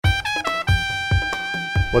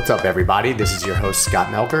What's up, everybody? This is your host, Scott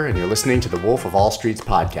Melker, and you're listening to the Wolf of All Streets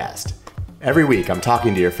podcast. Every week, I'm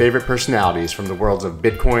talking to your favorite personalities from the worlds of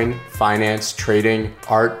Bitcoin, finance, trading,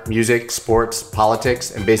 art, music, sports,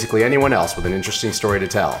 politics, and basically anyone else with an interesting story to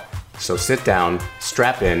tell. So sit down,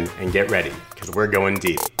 strap in, and get ready, because we're going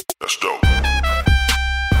deep. Let's go.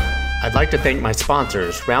 I'd like to thank my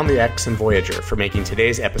sponsors, Round the X and Voyager, for making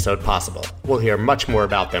today's episode possible. We'll hear much more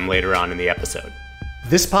about them later on in the episode.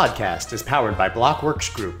 This podcast is powered by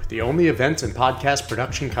Blockworks Group, the only events and podcast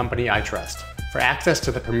production company I trust. For access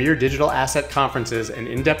to the premier digital asset conferences and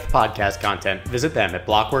in-depth podcast content, visit them at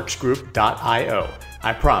blockworksgroup.io.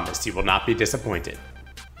 I promise you will not be disappointed.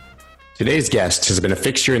 Today's guest has been a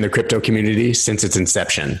fixture in the crypto community since its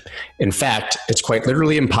inception. In fact, it's quite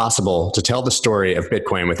literally impossible to tell the story of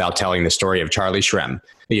Bitcoin without telling the story of Charlie Shrem,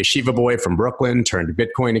 the yeshiva boy from Brooklyn turned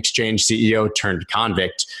Bitcoin exchange CEO turned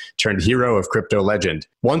convict turned hero of crypto legend.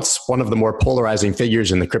 Once one of the more polarizing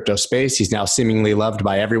figures in the crypto space, he's now seemingly loved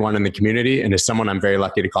by everyone in the community and is someone I'm very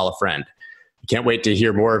lucky to call a friend. I can't wait to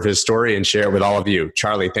hear more of his story and share it with all of you.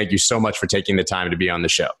 Charlie, thank you so much for taking the time to be on the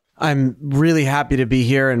show. I'm really happy to be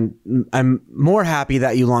here, and I'm more happy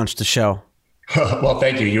that you launched the show. Well,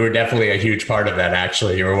 thank you. You were definitely a huge part of that,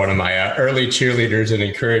 actually. You were one of my early cheerleaders and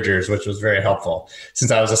encouragers, which was very helpful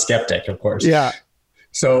since I was a skeptic, of course. Yeah.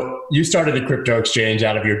 So you started a crypto exchange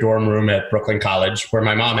out of your dorm room at Brooklyn College, where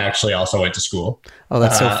my mom actually also went to school. Oh,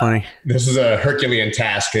 that's so funny. This is a Herculean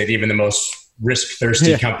task that even the most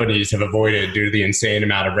risk-thirsty companies have avoided due to the insane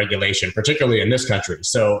amount of regulation, particularly in this country.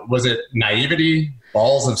 So was it naivety,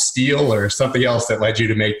 balls of steel, or something else that led you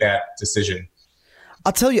to make that decision?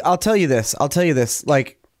 I'll tell you this.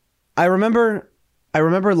 Like, I remember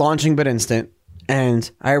launching BitInstant,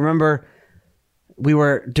 and I remember we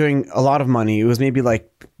were doing a lot of money. It was maybe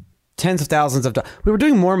like tens of thousands of dollars. We were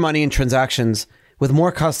doing more money in transactions with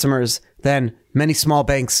more customers than many small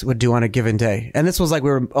banks would do on a given day. And this was like,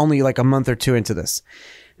 we were only like a month or two into this.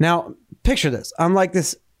 Now, picture this. I'm like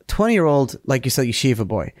this 20-year-old, like you said, yeshiva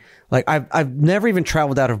boy. Like I've never even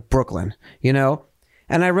traveled out of Brooklyn, you know?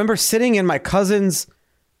 And I remember sitting in my cousin's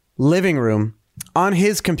living room on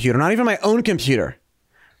his computer, not even my own computer,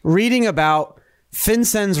 reading about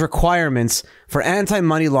FinCEN's requirements for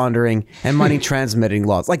anti-money laundering and money transmitting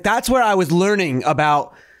laws. Like, that's where I was learning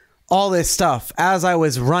about all this stuff as I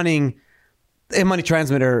was running a money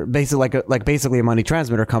transmitter, basically a money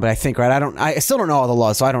transmitter company, I think, right? I still don't know all the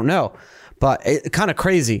laws, so I don't know, but it's kind of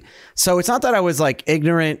crazy. So it's not that I was like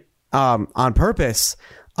ignorant on purpose.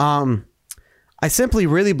 I simply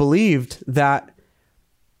really believed that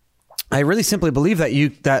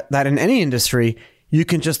that in any industry, you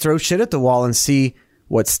can just throw shit at the wall and see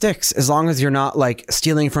what sticks, as long as you're not like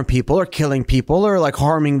stealing from people or killing people or like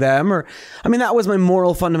harming them. Or, I mean, that was my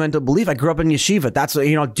moral fundamental belief. I grew up in yeshiva. That's,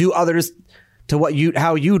 you know, do others to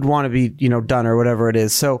how you'd want to be, you know, done or whatever it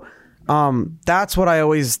is. So that's what I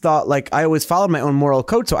always thought. Like, I always followed my own moral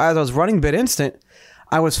code. So as I was running BitInstant,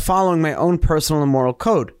 I was following my own personal and moral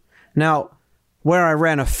code. Now, where I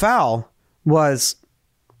ran afoul was,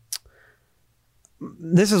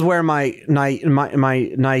 this is where my naivety,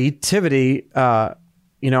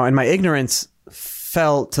 and my ignorance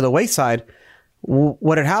fell to the wayside.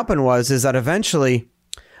 What had happened is that eventually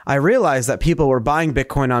I realized that people were buying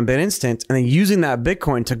Bitcoin on BitInstant and then using that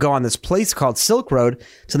Bitcoin to go on this place called Silk Road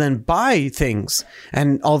to then buy things.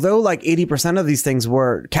 And although like 80% of these things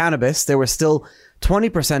were cannabis, there was still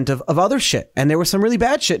 20% of other shit. And there was some really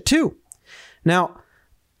bad shit too. Now,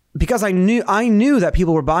 because I knew that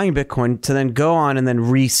people were buying Bitcoin to then go on and then to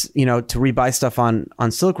rebuy stuff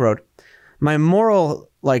on Silk Road, my moral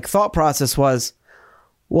like thought process was,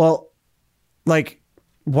 well, like,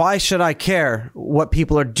 why should I care what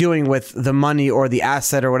people are doing with the money or the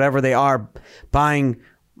asset or whatever they are buying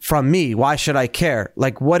from me? Why should I care?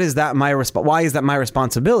 Like, what is that why is that my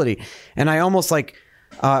responsibility? And I almost like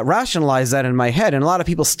rationalize that in my head, and a lot of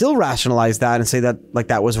people still rationalize that and say that like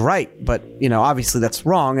that was right, but you know, obviously that's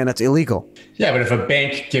wrong and that's illegal. Yeah, but if a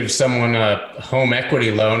bank gives someone a home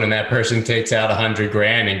equity loan and that person takes out $100,000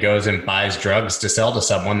 and goes and buys drugs to sell to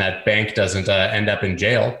someone, that bank doesn't end up in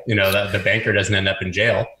jail. You know, the banker doesn't end up in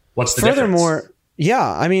jail. What's the difference? Yeah,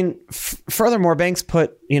 I mean, furthermore, banks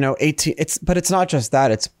put, you know, but it's not just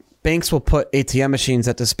that. It's banks will put ATM machines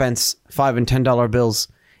that dispense $5 and $10 bills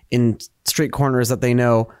in street corners that they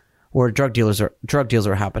know where drug deals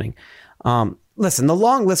are happening. Listen, the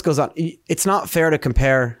long list goes on. It's not fair to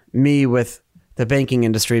compare me with the banking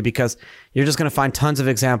industry because you're just going to find tons of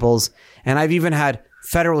examples. And I've even had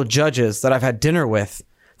federal judges that I've had dinner with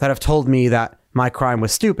that have told me that my crime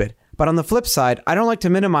was stupid. But on the flip side, I don't like to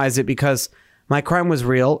minimize it because My crime was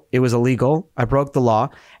real. It was illegal. I broke the law.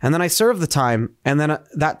 And then I served the time. And then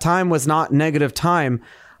that time was not negative time.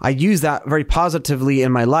 I use that very positively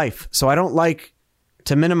in my life. So I don't like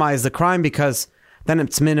to minimize the crime because then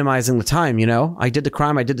it's minimizing the time, you know? I did the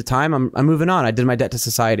crime, I did the time, I'm moving on. I did my debt to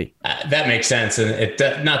society. That makes sense. And it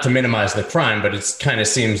not to minimize the crime, but it kind of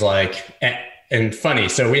seems like, and funny.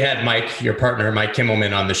 So we had Mike, your partner, Mike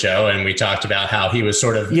Kimmelman, on the show, and we talked about how he was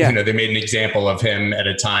sort of, they made an example of him at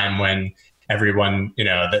a time when everyone,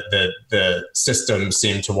 the system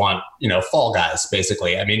seemed to want, fall guys,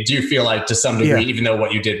 basically. I mean, do you feel like to some degree, even though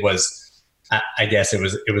what you did was, I guess it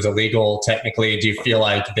was illegal technically, do you feel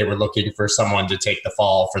like they were looking for someone to take the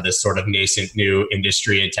fall for this sort of nascent new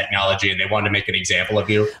industry and technology, and they wanted to make an example of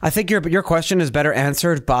you? I think your question is better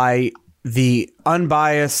answered by the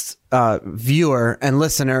unbiased viewer and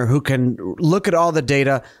listener who can look at all the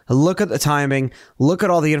data, look at the timing, look at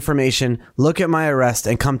all the information, look at my arrest,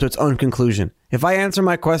 and come to its own conclusion. If I answer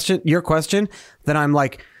your question, then I'm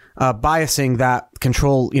like biasing that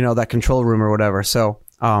control room or whatever. So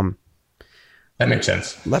that makes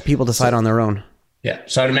sense. Let people decide on their own. Yeah.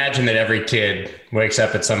 So I'd imagine that every kid wakes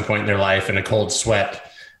up at some point in their life in a cold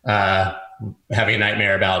sweat, having a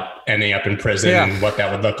nightmare about ending up in prison and what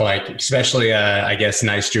that would look like, especially, I guess,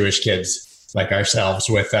 nice Jewish kids like ourselves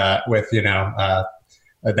with that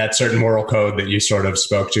certain moral code that you sort of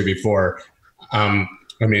spoke to before. I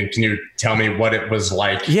mean, can you tell me what it was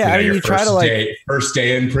like? Yeah, your first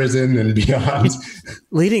day in prison and beyond.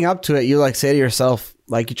 Leading up to it, you like say to yourself,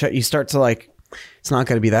 like you start to like, it's not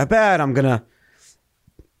going to be that bad. I'm going to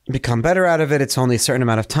become better out of it. It's only a certain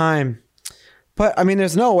amount of time. But I mean,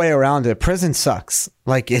 there's no way around it. Prison sucks.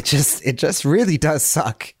 Like it just really does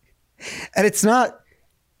suck. And it's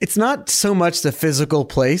not so much the physical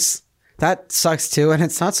place that sucks too. And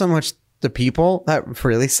it's not so much the people that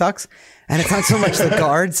really sucks. And it's not so much the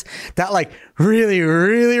guards that like really,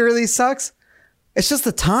 really, really sucks. It's just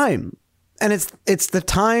the time. And it's the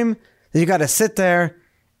time that you got to sit there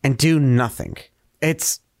and do nothing.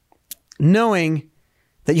 It's knowing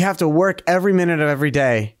that you have to work every minute of every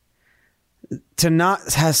day to not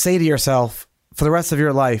say to yourself for the rest of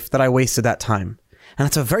your life that I wasted that time. And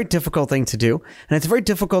it's a very difficult thing to do. And it's very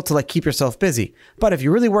difficult to like keep yourself busy. But if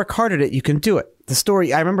you really work hard at it, you can do it. The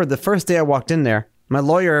story, I remember the first day I walked in there, my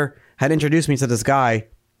lawyer had introduced me to this guy,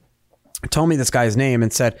 told me this guy's name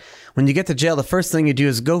and said, when you get to jail, the first thing you do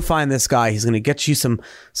is go find this guy. He's going to get you some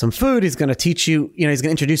food. He's going to teach you, he's going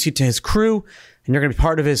to introduce you to his crew and you're going to be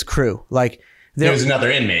part of his crew. Like there was another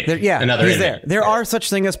inmate. Another he's inmate. There are such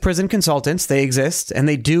thing as prison consultants. They exist and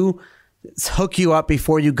they do hook you up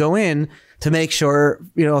before you go in to make sure,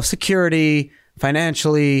 security,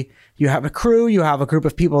 financially, you have a crew, you have a group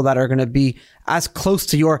of people that are going to be as close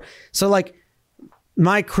to so like,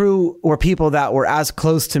 my crew were people that were as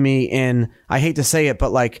close to me in, I hate to say it,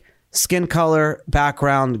 but like skin color,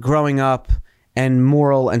 background, growing up, and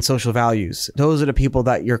moral and social values. Those are the people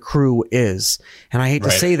that your crew is. And I hate to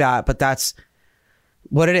say that, but that's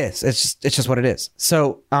what it is. It's just what it is.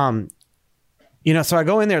 So, so I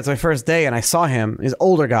go in there, it's my first day and I saw him, he's an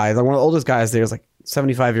older guy, like one of the oldest guys there, was like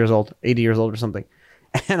 75 years old, 80 years old or something.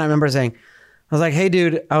 And I remember saying, I was like, hey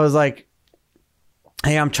dude, I was like,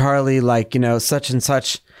 hey, I'm Charlie, like, such and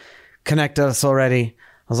such connected us already.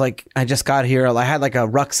 I was like, I just got here. I had like a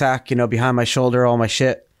rucksack, behind my shoulder, all my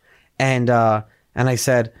shit. And I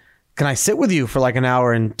said, can I sit with you for like an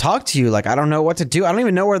hour and talk to you? Like, I don't know what to do. I don't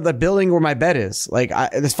even know where the building where my bed is. Like,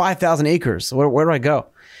 there's 5,000 acres. Where do I go?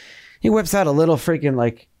 He whips out a little freaking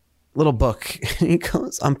like little book. He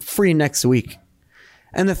goes, I'm free next week.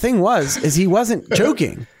 And the thing is he wasn't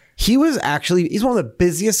joking. He's one of the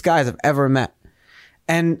busiest guys I've ever met.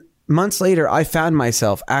 And months later, I found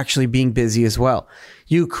myself actually being busy as well.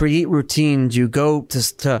 You create routines, you go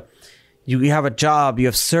you have a job, you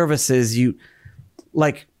have services, so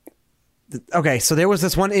there was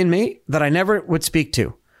this one inmate that I never would speak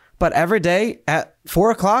to. But every day at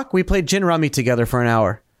 4:00, we played gin rummy together for an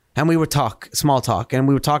hour. And we would talk, small talk, and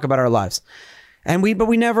we would talk about our lives. But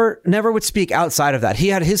we never would speak outside of that. He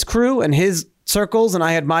had his crew and his circles, and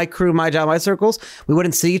I had my crew, my job, my circles. We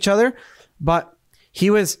wouldn't see each other, but he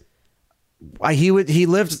lived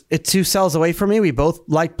 2 cells away from me. We both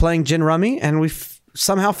liked playing gin rummy, and we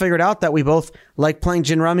somehow figured out that we both liked playing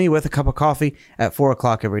gin rummy with a cup of coffee at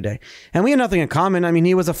 4:00 every day. And we had nothing in common. I mean,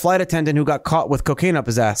 he was a flight attendant who got caught with cocaine up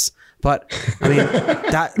his ass. But I mean,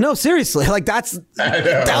 no, seriously, like that's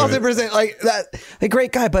 1,000% like that. A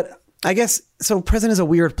great guy. But I guess so. Prison is a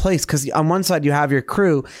weird place because on one side you have your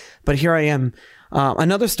crew, but here I am.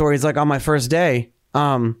 Another story is like on my first day,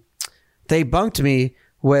 they bunked me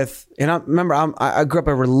and I grew up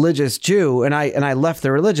a religious Jew, and I left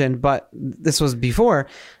the religion, but this was before.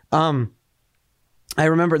 I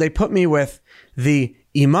remember they put me with the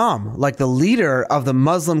imam, like the leader of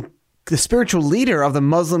the spiritual leader of the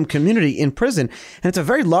Muslim community in prison. And it's a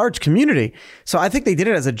very large community. So I think they did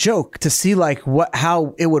it as a joke to see like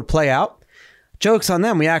how it would play out. Jokes on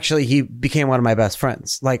them. He became one of my best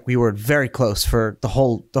friends. Like we were very close for the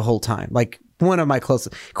whole time. Like one of my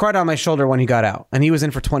closest, cried on my shoulder when he got out, and he was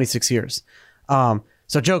in for 26 years.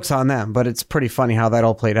 So jokes on them, but it's pretty funny how that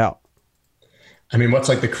all played out. I mean, what's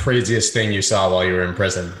like the craziest thing you saw while you were in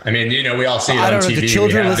prison? I mean, we all see it on TV. The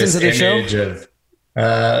children listen to the show.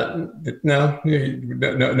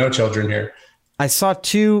 No children here. I saw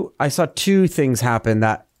two things happen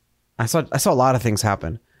that I saw a lot of things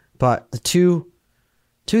happen, but the two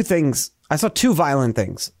things, I saw two violent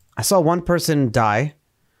things. I saw one person die,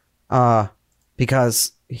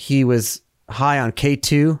 because he was high on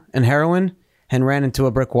K2 and heroin and ran into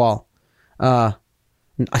a brick wall. I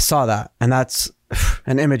saw that, and that's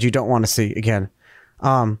an image you don't want to see again.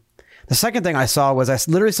 The second thing I saw was I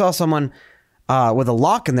literally saw someone with a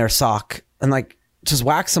lock in their sock and like just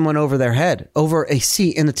whack someone over their head over a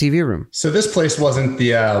seat in the TV room. So this place wasn't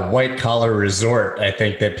the white collar resort, I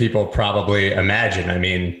think, that people probably imagine. I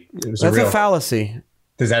mean, that's a fallacy.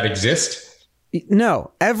 Does that exist?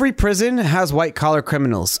 No, every prison has white collar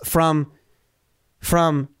criminals from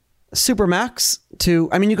Supermax to,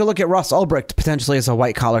 I mean, you could look at Ross Ulbricht potentially as a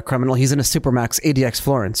white collar criminal. He's in a Supermax ADX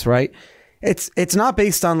Florence, right? It's not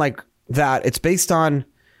based on like that. It's based on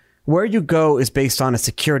where you go is based on a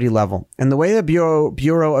security level. And the way the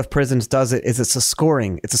Bureau of Prisons does it is it's a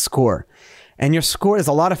scoring. It's a score. And your score is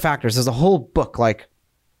a lot of factors. There's a whole book like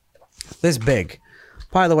this big.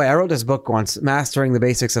 By the way, I wrote this book once, Mastering the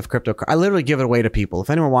Basics of Cryptocurrency. I literally give it away to people. If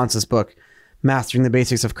anyone wants this book, Mastering the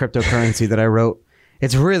Basics of Cryptocurrency that I wrote,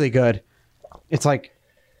 it's really good. It's like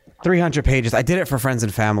 300 pages. I did it for friends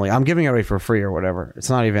and family. I'm giving it away for free or whatever. It's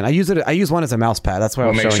not even. I use one as a mouse pad. That's why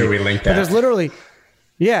we'll make sure we link that. But there's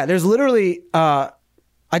literally, I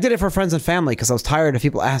did it for friends and family because I was tired of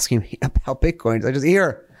people asking me about Bitcoin. I just,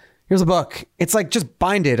 here's a book. It's like just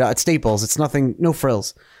bind it at Staples. It's nothing, no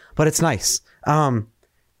frills, but it's nice.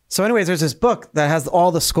 So anyways, there's this book that has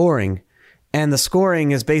all the scoring, and the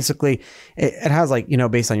scoring is basically, it has like,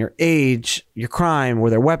 based on your age, your crime, were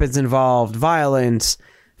there weapons involved, violence,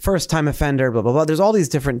 first time offender, blah, blah, blah. There's all these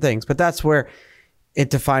different things, but that's where it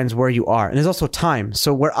defines where you are. And there's also time.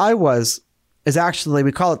 So where I was is actually,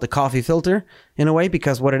 we call it the coffee filter in a way,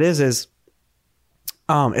 because what it is it's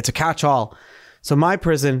a catch-all. So my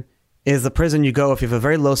prison is the prison you go if you have a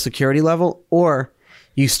very low security level, or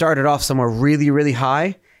you started off somewhere really, really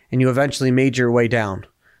high and you eventually made your way down.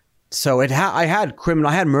 So I had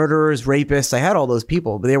murderers, rapists, I had all those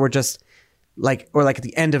people, but they were just like, or like at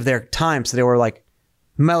the end of their time. So they were like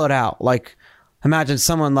mellowed out. Like imagine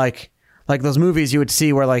someone like those movies you would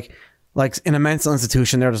see where like in a mental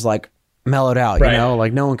institution, they're just like mellowed out, right.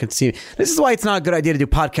 Like no one can see me. This is why it's not a good idea to do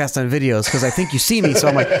podcasts on videos, because I think you see me. So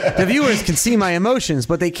I'm like, the viewers can see my emotions,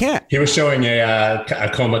 but they can't. He was showing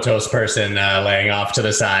a comatose person laying off to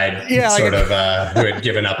the side, who had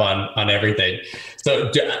given up on everything.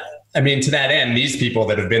 So, I mean, to that end, these people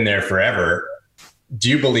that have been there forever, do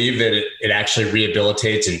you believe that it actually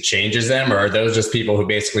rehabilitates and changes them? Or are those just people who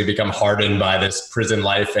basically become hardened by this prison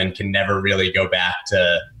life and can never really go back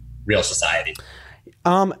to real society?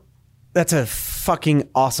 That's a fucking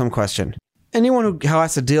awesome question. Anyone who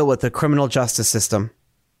has to deal with the criminal justice system,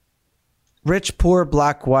 rich, poor,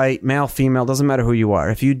 black, white, male, female, doesn't matter who you are.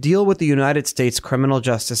 If you deal with the United States criminal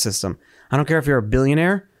justice system, I don't care if you're a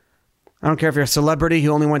billionaire, I don't care if you're a celebrity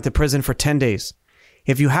who only went to prison for 10 days.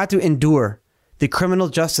 If you had to endure the criminal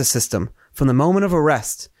justice system from the moment of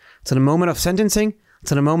arrest to the moment of sentencing,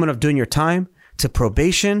 to the moment of doing your time, to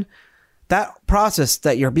probation, that process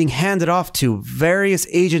that you're being handed off to various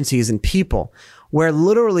agencies and people, where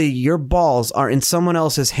literally your balls are in someone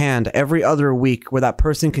else's hand every other week, where that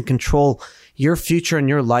person can control your future and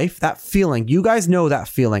your life, that feeling, you guys know that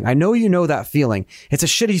feeling. I know you know that feeling. It's a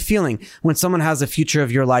shitty feeling when someone has the future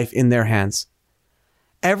of your life in their hands.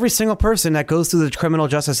 Every single person that goes through the criminal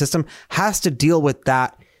justice system has to deal with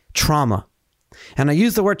that trauma. And I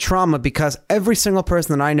use the word trauma because every single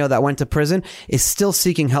person that I know that went to prison is still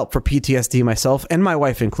seeking help for PTSD, myself and my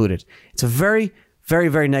wife included. It's a very, very,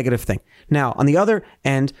 very negative thing. Now, on the other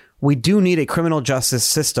end, we do need a criminal justice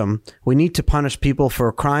system. We need to punish people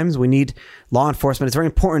for crimes. We need law enforcement. It's very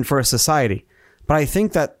important for a society. But I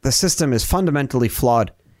think that the system is fundamentally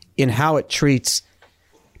flawed in how it treats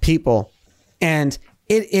people. And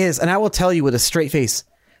it is, and I will tell you with a straight face,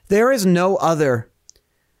 there is no other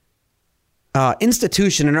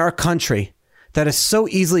institution in our country that is so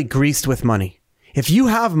easily greased with money. If you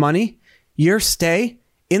have money, your stay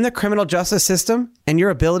in the criminal justice system and your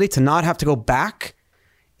ability to not have to go back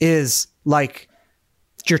is like,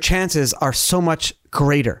 your chances are so much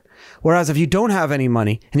greater. Whereas if you don't have any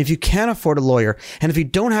money, and if you can't afford a lawyer, and if you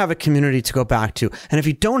don't have a community to go back to, and if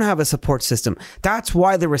you don't have a support system, that's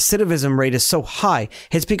why the recidivism rate is so high.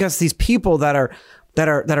 It's because these people that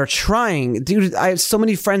are trying, dude, I have so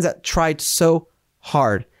many friends that tried so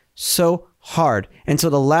hard. Until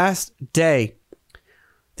the last day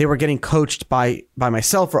they were getting coached by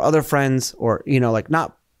myself or other friends, or, like,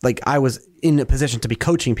 not like I was in a position to be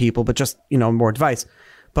coaching people, but just, more advice.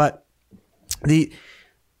 But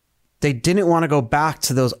they didn't want to go back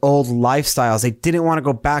to those old lifestyles. They didn't want to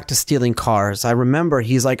go back to stealing cars. I remember I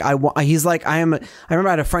remember I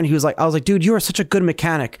had a friend who was like, I was like, dude, you are such a good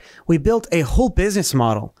mechanic. We built a whole business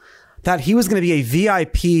model that he was going to be a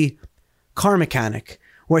VIP car mechanic,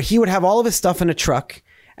 where he would have all of his stuff in a truck.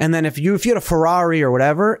 And then if you had a Ferrari or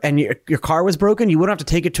whatever and your car was broken, you wouldn't have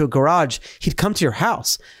to take it to a garage. He'd come to your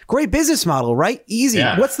house. Great business model, right? Easy.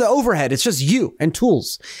 Yeah. What's the overhead? It's just you and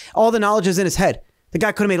tools. All the knowledge is in his head. The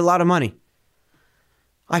guy could have made a lot of money.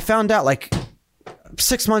 I found out like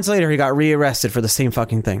 6 months later, he got rearrested for the same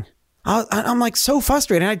fucking thing. I'm like so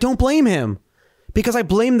frustrated. And I don't blame him, because I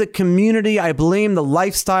blame the community. I blame the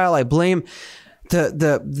lifestyle. I blame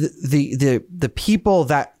the people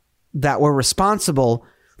that were responsible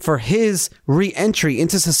for his re-entry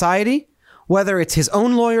into society, whether it's his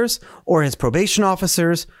own lawyers or his probation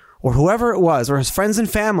officers or whoever it was, or his friends and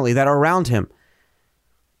family that are around him.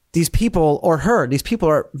 These people are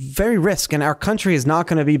very risk, and our country is not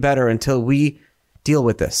going to be better until we deal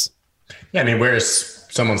with this. Yeah, I mean, where is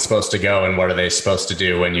someone supposed to go, and what are they supposed to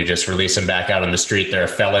do when you just release them back out on the street? They're a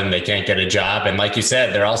felon, they can't get a job. And like you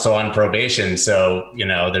said, they're also on probation. So,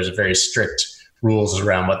 there's a very strict rules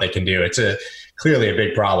around what they can do. It's clearly a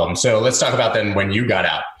big problem. So let's talk about then when you got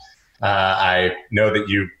out. I know that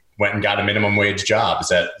you went and got a minimum wage job. Is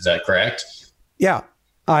that correct? Yeah.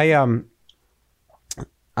 I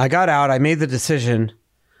got out. I made the decision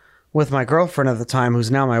with my girlfriend at the time, who's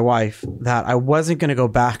now my wife, that I wasn't going to go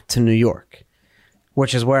back to New York,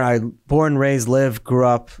 which is where I born, raised, lived, grew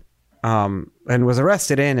up, and was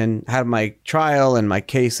arrested in and had my trial and my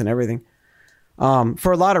case and everything,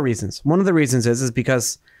 for a lot of reasons. One of the reasons is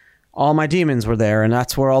because all my demons were there, and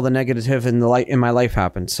that's where all the negative in my life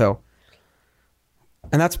happened. So,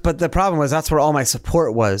 but the problem was that's where all my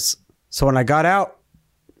support was. So when I got out,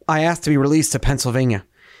 I asked to be released to Pennsylvania.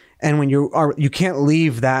 And when you can't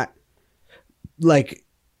leave that like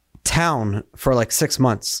town for like 6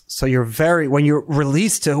 months. So when you're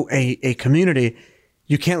released to a community,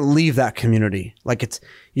 you can't leave that community. Like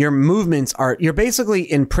your movements you're basically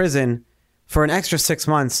in prison for an extra 6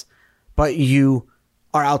 months, but you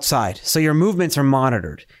are outside. So your movements are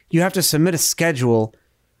monitored. You have to submit a schedule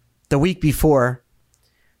the week before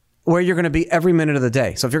where you're going to be every minute of the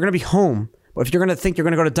day. So if you're going to be home, or if you're going to think you're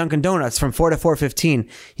going to go to Dunkin' Donuts from 4 to 4:15,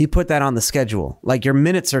 you put that on the schedule. Like your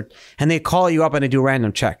minutes and they call you up and they do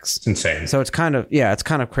random checks. It's insane. So it's kind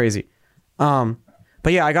of crazy. But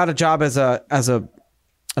yeah, I got a job as a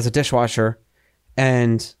dishwasher,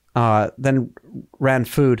 and then ran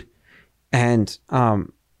food, and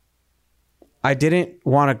I didn't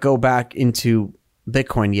want to go back into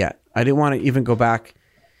Bitcoin yet. I didn't want to even go back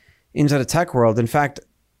into the tech world. In fact,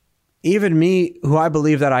 even me, who I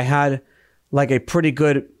believe that I had like a pretty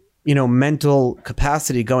good, mental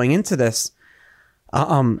capacity going into this,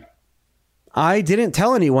 I didn't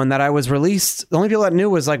tell anyone that I was released. The only people that knew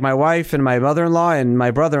was like my wife and my mother-in-law and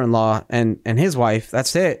my brother-in-law and his wife.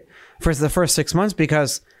 That's it for the first 6 months,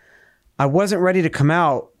 because I wasn't ready to come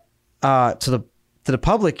out to the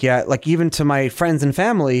public yet, like even to my friends and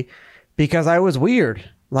family, because I was weird.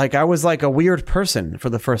 Like I was like a weird person for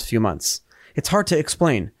the first few months. It's hard to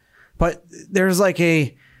explain, but there's like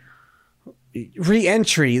a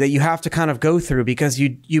re-entry that you have to kind of go through, because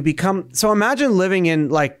you become, so imagine living in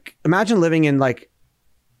like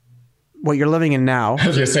what you're living in now. I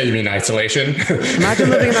was gonna say, you mean isolation? Imagine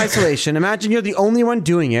living in isolation. Imagine you're the only one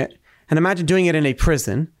doing it, and imagine doing it in a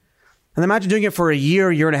prison, and imagine doing it for a year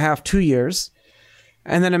and a half, 2 years,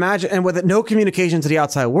 and then imagine with no communication to the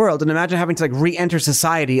outside world, and imagine having to like re-enter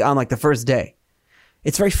society on like the first day.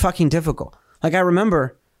 It's very fucking difficult. Like I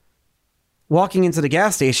remember walking into the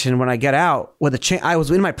gas station when I get out with I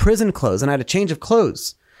was in my prison clothes and I had a change of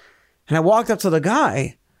clothes. And I walked up to the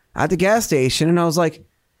guy at the gas station and I was like,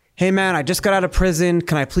 "Hey man, I just got out of prison.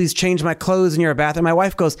 Can I please change my clothes in your bathroom?" My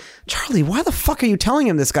wife goes, "Charlie, why the fuck are you telling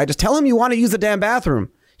him this guy? Just tell him you want to use the damn bathroom."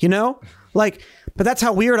 Like But that's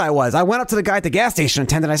how weird I was. I went up to the guy at the gas station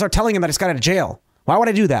attendant. I started telling him that I just got out of jail. Why would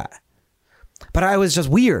I do that? But I was just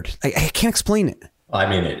weird. I can't explain it. I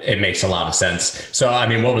mean, it makes a lot of sense. So, I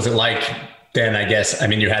mean, what was it like then? I guess, I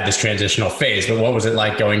mean, you had this transitional phase, but what was it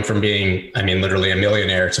like going from being, I mean, literally a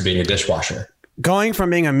millionaire to being a dishwasher? Going from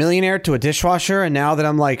being a millionaire to a dishwasher, and now that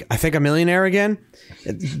I'm like, I think a millionaire again,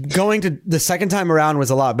 going to the second time around was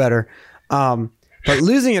a lot better. But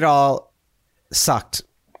losing it all sucked.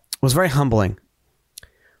 It was very humbling.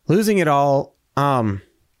 Losing it all and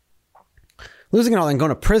going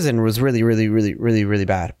to prison was really, really, really, really, really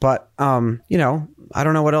bad. But, you know, I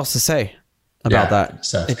don't know what else to say about that.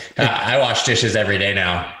 So I wash dishes every day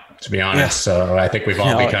now, to be honest. Yeah. So I think we've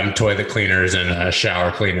all become toilet cleaners and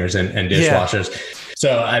shower cleaners and dishwashers. Yeah.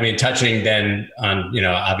 So, I mean, touching then on, you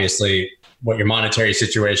know, obviously what your monetary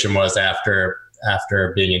situation was after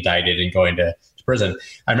being indicted and going to prison.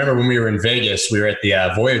 I remember when we were in Vegas, we were at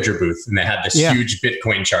the Voyager booth, and they had this huge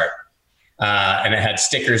Bitcoin chart. And it had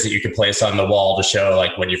stickers that you could place on the wall to show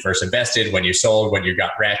like when you first invested, when you sold, when you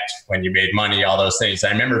got wrecked, when you made money, all those things. I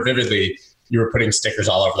remember vividly you were putting stickers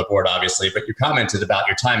all over the board, obviously, but you commented about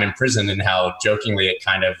your time in prison and how jokingly it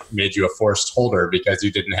kind of made you a forced holder because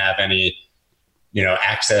you didn't have any, you know,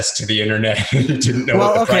 access to the internet. You didn't know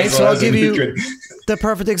what the price was. So I'll give you the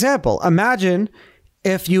perfect example. Imagine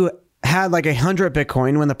if you had like 100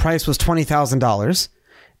 Bitcoin when the price was $20,000.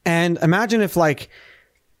 And imagine if like,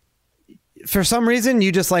 for some reason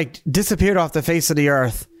you just like disappeared off the face of the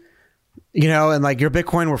earth, you know, and like your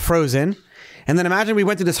Bitcoin were frozen. And then imagine we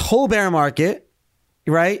went through this whole bear market,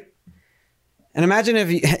 right? And imagine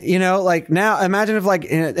if, you know, like now, imagine if like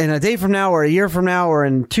in a day from now or a year from now or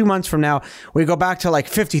in 2 months from now, we go back to like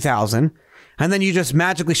 50,000 and then you just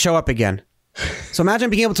magically show up again. So imagine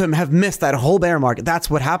being able to have missed that whole bear market. That's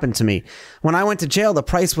what happened to me. When I went to jail, the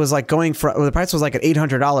price was like the price was like at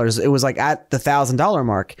 $800. It was like at the $1,000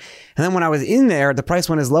 mark. And then when I was in there, the price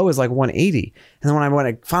went as low as like 180. And then when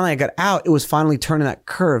I finally got out, it was finally turning that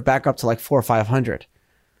curve back up to like 400 or 500.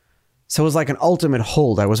 So it was like an ultimate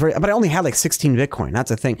hold. But I only had like 16 Bitcoin. That's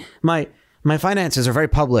the thing. My finances are very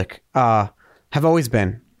public, have always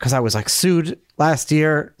been, because I was like sued last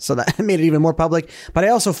year. So that made it even more public. But I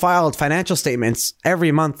also filed financial statements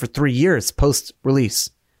every month for 3 years post release.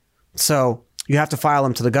 So you have to file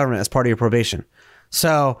them to the government as part of your probation.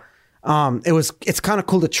 So it's kind of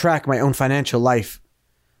cool to track my own financial life,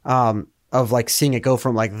 of like seeing it go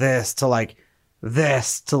from like this to like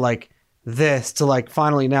this to like this to like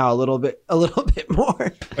finally now a little bit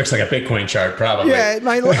more. Looks like a Bitcoin chart, probably. Yeah,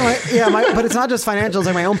 but it's not just financial. It's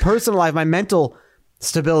like my own personal life, my mental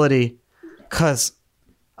stability, because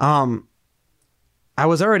I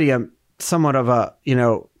was already somewhat of a, you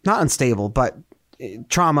know, not unstable, but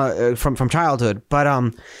trauma from childhood. But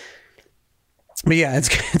yeah,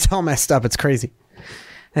 it's all messed up. It's crazy.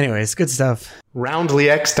 Anyways, good stuff.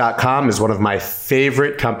 Roundlyx.com is one of my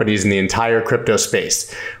favorite companies in the entire crypto space.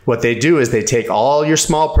 What they do is they take all your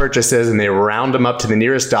small purchases and they round them up to the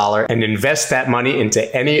nearest dollar and invest that money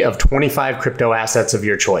into any of 25 crypto assets of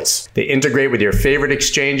your choice. They integrate with your favorite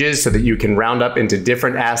exchanges so that you can round up into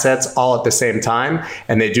different assets all at the same time.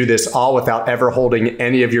 And they do this all without ever holding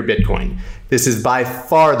any of your Bitcoin. This is by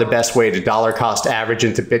far the best way to dollar cost average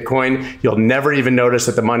into Bitcoin. You'll never even notice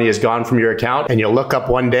that the money is gone from your account, and you'll look up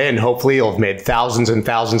one day and hopefully you'll have made thousands and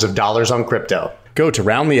thousands of dollars on crypto. Go to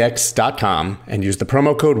roundlyx.com and use the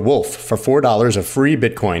promo code WOLF for $4 of free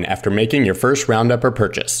Bitcoin after making your first roundup or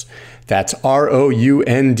purchase. That's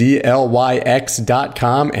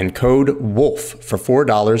roundlyx.com and code WOLF for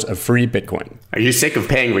 $4 of free Bitcoin. Are you sick of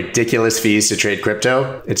paying ridiculous fees to trade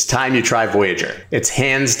crypto? It's time you try Voyager. It's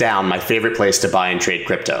hands down my favorite place to buy and trade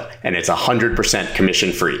crypto, and it's 100%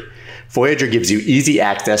 commission free. Voyager gives you easy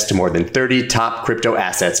access to more than 30 top crypto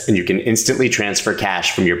assets, and you can instantly transfer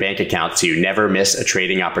cash from your bank account so you never miss a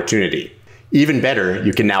trading opportunity. Even better,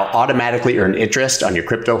 you can now automatically earn interest on your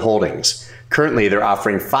crypto holdings. Currently, they're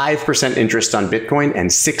offering 5% interest on Bitcoin and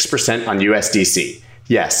 6% on USDC.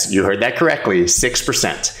 Yes, you heard that correctly,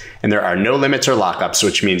 6%. And there are no limits or lockups,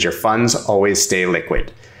 which means your funds always stay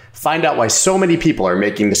liquid. Find out why so many people are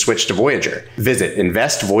making the switch to Voyager. Visit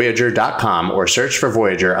investvoyager.com or search for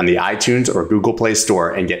Voyager on the iTunes or Google Play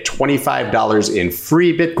Store and get $25 in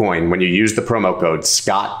free Bitcoin when you use the promo code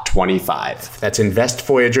SCOTT25. That's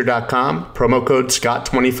investvoyager.com, promo code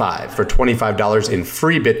SCOTT25 for $25 in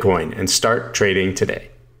free Bitcoin and start trading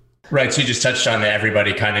today. Right. So you just touched on that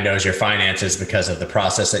everybody kind of knows your finances because of the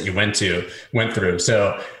process that you went through.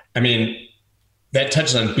 So, I mean, that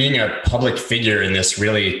touches on being a public figure in this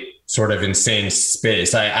really sort of insane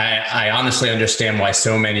space. I honestly understand why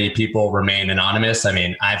so many people remain anonymous. I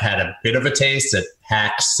mean, I've had a bit of a taste at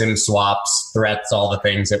hacks, SIM swaps, threats, all the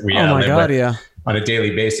things that we live with on a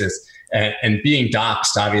daily basis. And being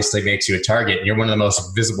doxxed obviously makes you a target. You're one of the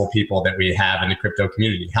most visible people that we have in the crypto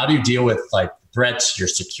community. How do you deal with like threats, your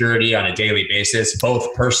security on a daily basis,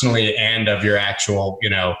 both personally and of your actual,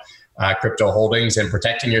 crypto holdings, and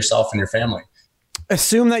protecting yourself and your family?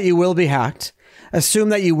 Assume that you will be hacked. Assume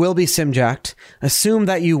that you will be simjacked. Assume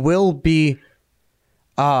that you will be,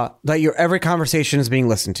 that your every conversation is being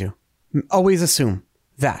listened to. Always assume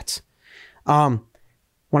that.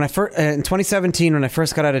 When I first, in 2017, when I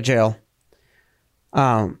first got out of jail,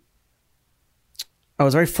 I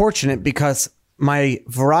was very fortunate because my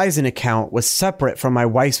Verizon account was separate from my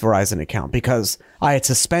wife's Verizon account because I had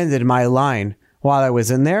suspended my line while I was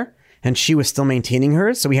in there and she was still maintaining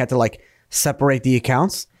hers. So we had to like separate the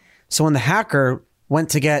accounts. So when the hacker went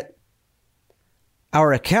to get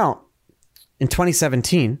our account in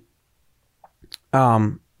 2017,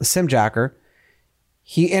 the SIMjacker,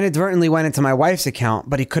 he inadvertently went into my wife's account,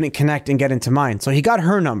 but he couldn't connect and get into mine. So he got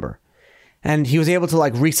her number and he was able to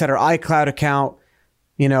like reset her iCloud account.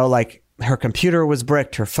 Like her computer was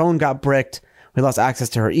bricked. Her phone got bricked. We lost access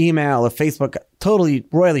to her email. Her Facebook totally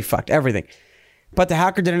royally fucked everything. But the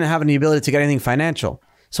hacker didn't have any ability to get anything financial.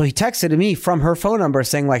 So he texted me from her phone number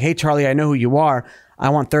saying like, hey, Charlie, I know who you are. I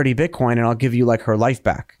want 30 Bitcoin and I'll give you like her life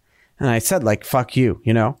back. And I said like, fuck you,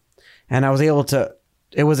 and I was able to,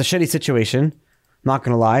 it was a shitty situation. Not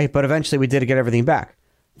going to lie, but eventually we did get everything back.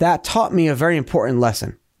 That taught me a very important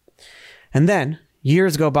lesson. And then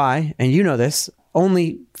years go by, and you know this,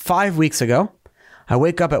 only 5 weeks ago, I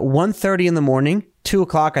wake up at 1:30 in the morning, 2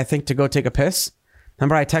 o'clock, I think, to go take a piss.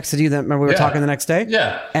 Remember I texted you that, remember we were talking the next day?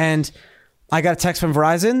 Yeah. And I got a text from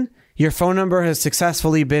Verizon. Your phone number has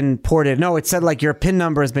successfully been ported. No, it said like your PIN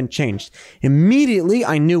number has been changed. Immediately,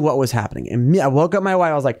 I knew what was happening. I woke up my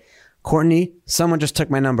wife. I was like, Courtney, someone just took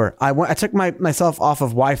my number. I took myself off of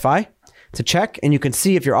Wi-Fi to check, and you can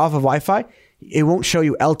see if you're off of Wi-Fi, it won't show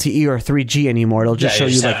you LTE or 3G anymore. It'll just show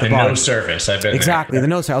you like the no service. I've been exactly there. The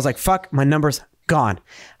no service. I was like, fuck, my number's gone.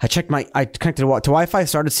 I connected to Wi-Fi,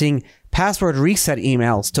 started seeing password reset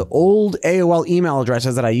emails to old AOL email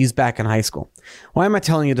addresses that I used back in high school. Why am I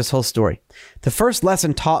telling you this whole story? The first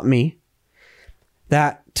lesson taught me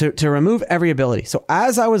that to remove every ability. So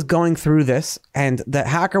as I was going through this and the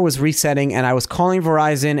hacker was resetting and I was calling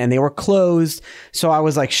Verizon and they were closed. So I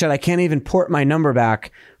was like, shit, I can't even port my number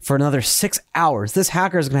back for another 6 hours. This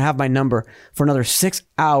hacker is going to have my number for another 6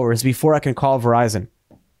 hours before I can call Verizon.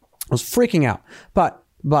 I was freaking out. But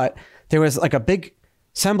there was like a big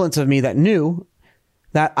semblance of me that knew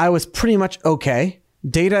that I was pretty much okay,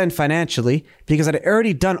 data and financially, because I'd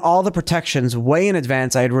already done all the protections way in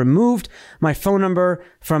advance. I had removed my phone number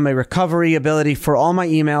from a recovery ability for all my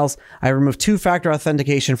emails. I removed two-factor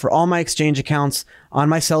authentication for all my exchange accounts on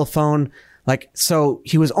my cell phone. So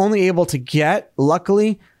he was only able to get,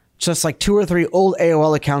 luckily, just like 2 or 3 old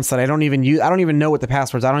AOL accounts that I don't even use. I don't even know what the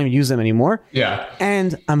passwords. I don't even use them anymore. Yeah.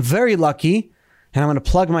 And I'm very lucky. And I'm going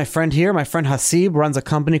to plug my friend here. My friend Hasib runs a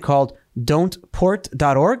company called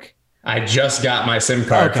don'tport.org. I just got my SIM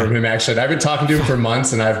card from him, actually. I've been talking to him for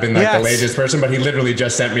months, and I've been like the latest person, but he literally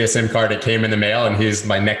just sent me a SIM card. It came in the mail, and he's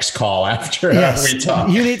my next call after we talk.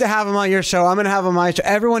 You need to have him on your show. I'm going to have him on my show.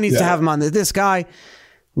 Everyone needs to have him on. This guy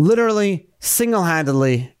literally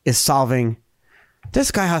single-handedly is solving. This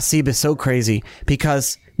guy Hasib is so crazy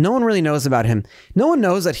because no one really knows about him. No one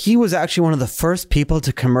knows that he was actually one of the first people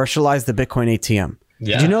to commercialize the Bitcoin ATM.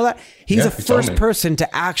 Yeah. Did you know that? He's the first person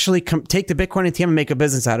to actually take the Bitcoin ATM and make a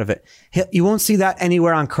business out of it. You won't see that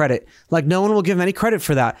anywhere on credit. Like no one will give him any credit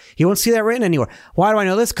for that. You won't see that written anywhere. Why do I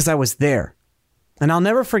know this? Because I was there. And I'll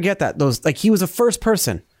never forget that. He was the first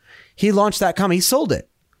person. He launched that company. He sold it.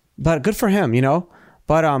 But good for him,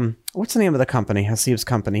 But what's the name of the company? Hasib's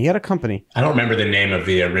company. He had a company. I don't remember the name of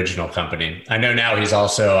the original company. I know now he's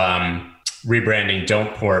also rebranding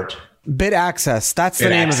Don't Port. BitAccess. That's the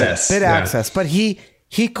name of it. BitAccess. But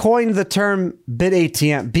he coined the term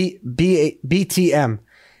BitATM, BTM.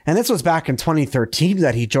 And this was back in 2013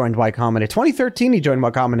 that he joined Y Combinator. 2013 he joined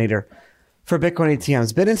Y Combinator for Bitcoin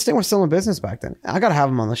ATMs. BitInstant was still in business back then. I got to have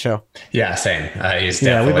him on the show. Yeah, same. He's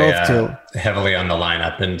definitely heavily on the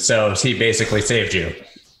lineup. And so he basically saved you.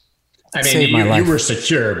 I mean, you were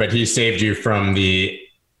secure, but he saved you from the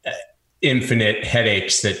infinite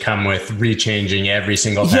headaches that come with rechanging every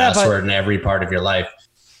single password in every part of your life.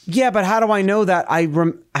 Yeah, but how do I know that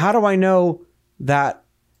how do I know that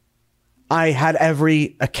I had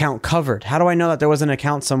every account covered? How do I know that there was an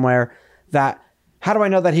account somewhere how do I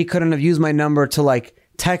know that he couldn't have used my number to like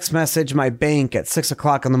text message my bank at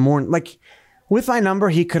 6:00 in the morning. Like, with my number,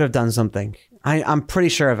 he could have done something. I'm pretty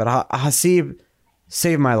sure of it. Hasib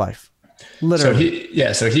saved my life.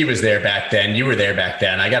 Literally. So he was there back then. You were there back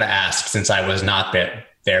then. I got to ask, since I was not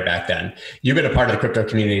there back then, you've been a part of the crypto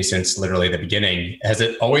community since literally the beginning. Has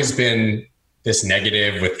it always been this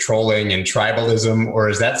negative with trolling and tribalism, or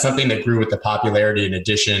is that something that grew with the popularity and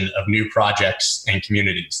addition of new projects and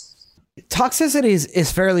communities? Toxicity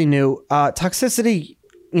is fairly new. Toxicity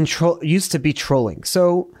used to be trolling.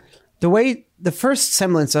 So the first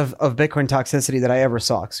semblance of Bitcoin toxicity that I ever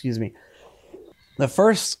saw, the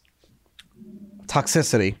first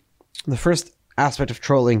toxicity, the first aspect of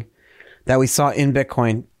trolling that we saw in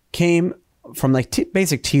Bitcoin came from like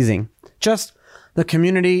basic teasing. Just the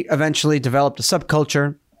community eventually developed a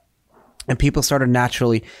subculture and people started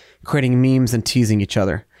naturally creating memes and teasing each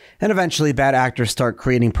other. And eventually bad actors start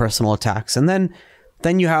creating personal attacks. And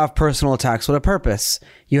then you have personal attacks with a purpose.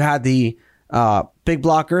 You had the big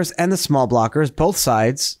blockers and the small blockers, both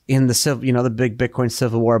sides in the big Bitcoin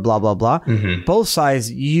civil war, blah, blah, blah. Mm-hmm. Both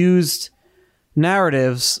sides used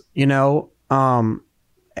narratives, and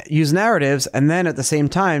then at the same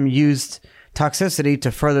time used toxicity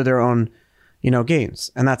to further their own,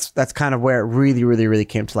 gains. And that's kind of where it really, really, really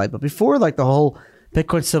came to light. But before like the whole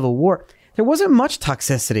Bitcoin civil war, there wasn't much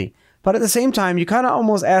toxicity. But at the same time, you kind of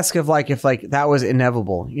almost ask if that was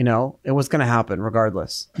inevitable, it was going to happen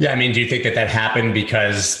regardless. Yeah. I mean, do you think that happened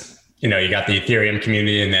because, you got the Ethereum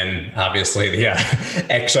community and then obviously the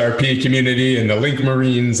XRP community and the Link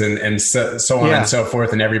Marines and so on and so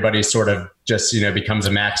forth. And everybody sort of just, becomes a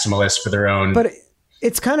maximalist for their own. But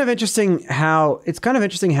it's kind of interesting how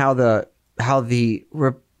the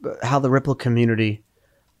Ripple community,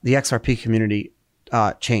 the XRP community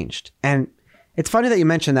changed. And it's funny that you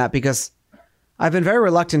mentioned that because I've been very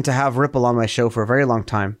reluctant to have Ripple on my show for a very long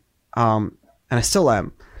time. And I still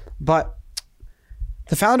am. But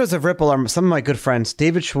the founders of Ripple are some of my good friends,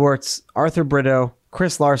 David Schwartz, Arthur Brito,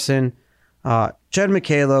 Chris Larson, Jed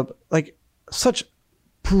McCaleb, like such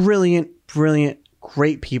brilliant,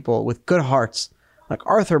 great people with good hearts. Like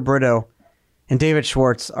Arthur Brito and David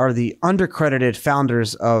Schwartz are the undercredited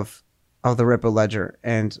founders of the Ripple ledger.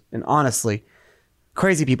 And honestly,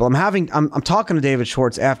 crazy people. I'm talking to David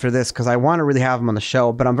Schwartz after this because I want to really have him on the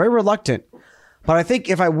show, but I'm very reluctant. But I think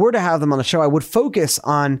if I were to have them on the show, I would focus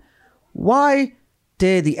on why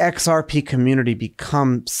did the XRP community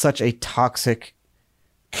become such a toxic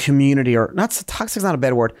community, or not so toxic is not a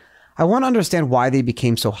bad word. I want to understand why they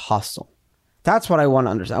became so hostile. That's what I want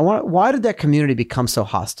to understand. Why did that community become so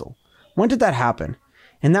hostile? When did that happen?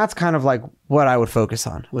 And that's kind of like what I would focus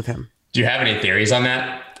on with him. Do you have any theories on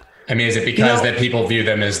that? I mean, is it because that people view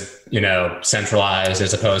them as, centralized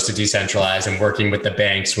as opposed to decentralized and working with the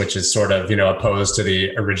banks, which is sort of, opposed to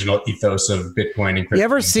the original ethos of Bitcoin and crypto?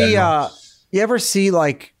 You ever see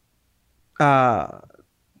like, I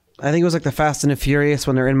think it was like the Fast and the Furious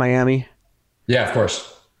when they're in Miami? Yeah, of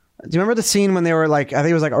course. Do you remember the scene when they were like, I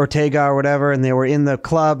think it was like Ortega or whatever, and they were in the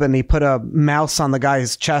club and he put a mouse on the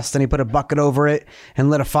guy's chest and he put a bucket over it and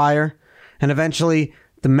lit a fire. And eventually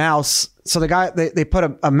the mouse, so the guy, they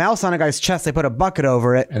put a mouse on a guy's chest, they put a bucket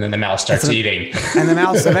over it. And then the mouse starts eating. And the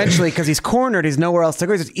mouse eventually, because he's cornered, he's nowhere else to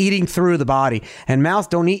go, he's just eating through the body. And mouse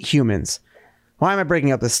don't eat humans. Why am I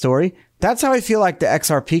breaking up this story? That's how I feel like the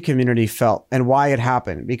XRP community felt and why it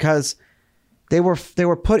happened. Because they were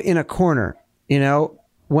put in a corner,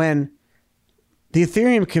 when the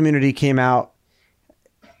Ethereum community came out,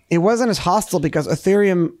 it wasn't as hostile because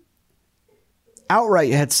Ethereum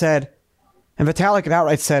outright had said, and Vitalik had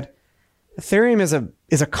outright said, Ethereum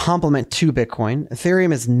is a complement to Bitcoin.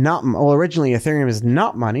 Ethereum is not, originally Ethereum is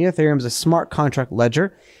not money. Ethereum is a smart contract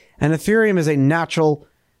ledger, and Ethereum is a natural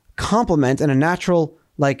complement and a natural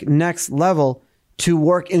next level to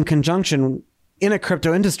work in conjunction in a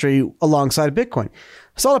crypto industry alongside Bitcoin.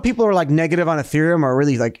 So a lot of people are negative on Ethereum are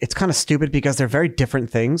really it's kind of stupid because they're very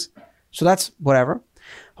different things. So that's whatever.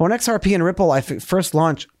 When XRP and Ripple first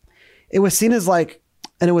launched, it was seen as and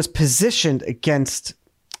it was positioned against,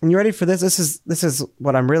 and you ready for this? This is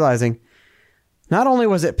what I'm realizing. Not only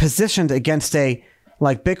was it positioned against a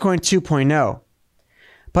Bitcoin 2.0,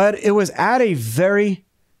 but it was at a very,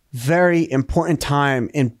 very important time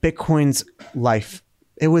in Bitcoin's life.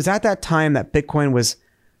 It was at that time that Bitcoin was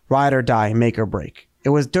ride or die, make or break. It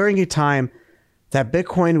was during a time that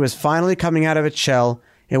Bitcoin was finally coming out of its shell.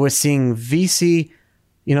 It was seeing VC,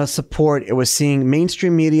 support. It was seeing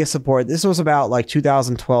mainstream media support. This was about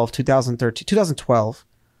 2012, 2013,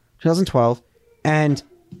 2012. And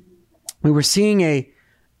we were seeing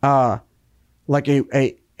a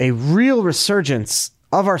real resurgence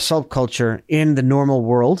of our subculture in the normal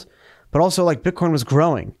world. but also like Bitcoin was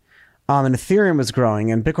growing, and Ethereum was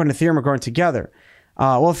growing, and Bitcoin and Ethereum were growing together.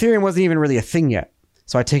 Well, Ethereum wasn't even really a thing yet,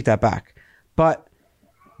 so I take that back. But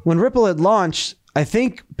when Ripple had launched, I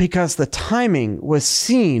think because the timing was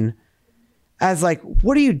seen as like,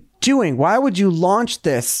 what are you doing? Why would you launch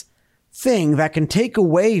this thing that can take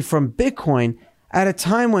away from Bitcoin at a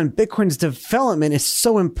time when Bitcoin's development is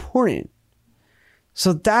so important?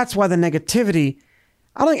 So that's why the negativity,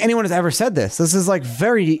 I don't think anyone has ever said this. This is like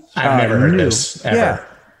very I've never heard new. this ever. Yeah.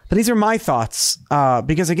 But these are my thoughts,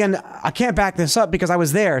 because again, I can't back this up because I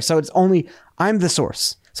was there. So it's only, I'm the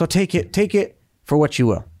source. So take it for what you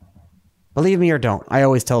will. Believe me or don't. I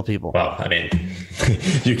always tell people. Well, I mean,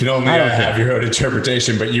 you can only have your own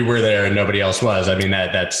interpretation, but you were there and nobody else was. I mean,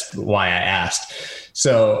 that's why I asked.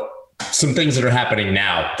 So some things that are happening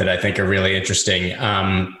now that I think are really interesting.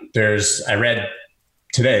 I read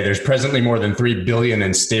today, there's presently more than 3 billion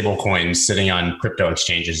in stable coins sitting on crypto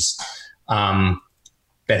exchanges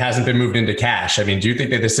that hasn't been moved into cash. I mean, do you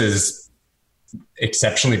think that this is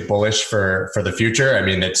exceptionally bullish for the future? I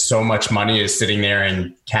mean, that so much money is sitting there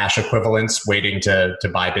in cash equivalents waiting to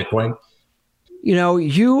buy Bitcoin? You know,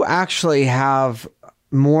 you actually have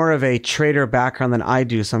more of a trader background than I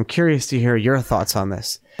do. So I'm curious to hear your thoughts on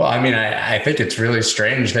this. Well, I mean, I think it's really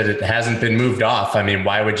strange that it hasn't been moved off. I mean,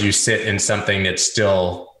 why would you sit in something that's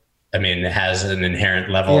still, I mean, it has an inherent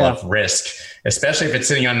level of risk, especially if it's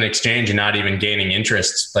sitting on an exchange and not even gaining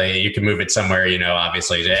interest. Like, you can move it somewhere, you know,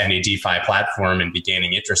 obviously to any DeFi platform and be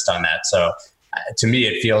gaining interest on that. So to me,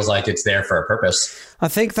 it feels like it's there for a purpose. I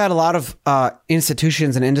think that a lot of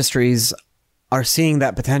institutions and industries are seeing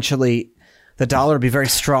that potentially the dollar be very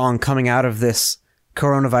strong coming out of this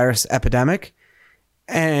coronavirus epidemic.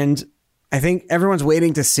 And I think everyone's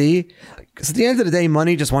waiting to see, because at the end of the day,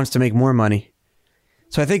 money just wants to make more money.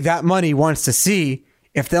 So I think that money wants to see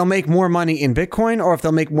if they'll make more money in Bitcoin or if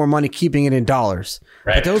they'll make more money keeping it in dollars.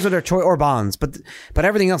 Right. But those are their choice, or bonds. But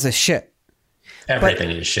everything else is shit. Everything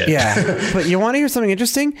is shit. Yeah. But you want to hear something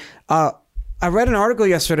interesting? I read an article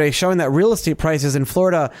yesterday showing that real estate prices in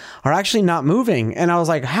Florida are actually not moving. And I was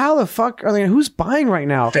like, how the fuck are they? Who's buying right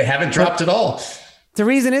now? They haven't dropped at all. The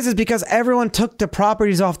reason is because everyone took the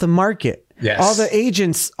properties off the market. Yes. All the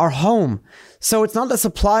agents are home. So it's not the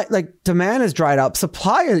supply, like demand is dried up.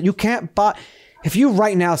 Supply, you can't buy. If you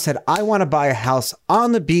right now said, I want to buy a house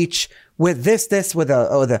on the beach with this, with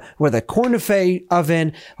a corn buffet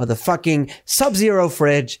oven, or the fucking Sub-Zero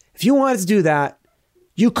fridge, if you wanted to do that,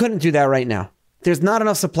 you couldn't do that right now. There's not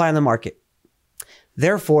enough supply in the market.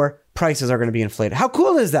 Therefore, prices are going to be inflated. How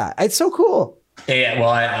cool is that? It's so cool. Yeah, well,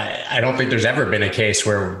 I don't think there's ever been a case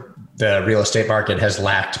where the real estate market has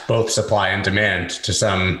lacked both supply and demand to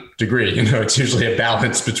some degree. You know, it's usually a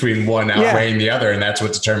balance between one outweighing the other, and that's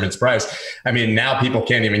what determines price. I mean, now people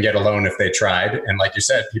can't even get a loan if they tried. And like you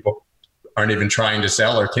said, people aren't even trying to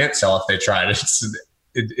sell or can't sell if they tried. It's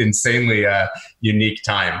an insanely unique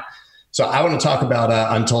time. So I want to talk about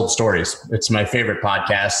Untold Stories. It's my favorite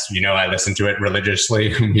podcast. You know, I listen to it religiously.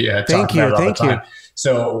 We talk about it all the time.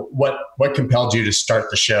 So what compelled you to start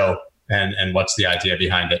the show, and what's the idea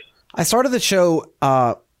behind it? I started the show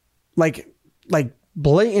like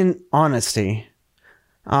blatant honesty.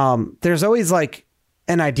 There's always like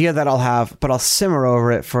an idea that I'll have, but I'll simmer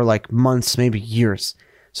over it for like months, maybe years.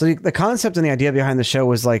 So the concept and the idea behind the show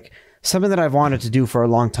was like something that I've wanted to do for a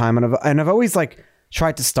long time, and I've always like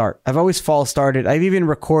tried to start. I've always false started. I've even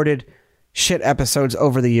recorded shit episodes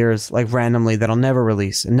over the years, like randomly, that I'll never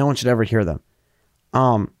release, and no one should ever hear them.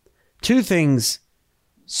 Two things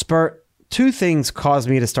caused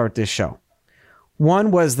me to start this show.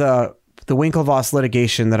 One was the Winklevoss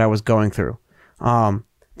litigation that I was going through. That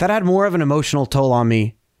had more of an emotional toll on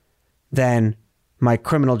me than my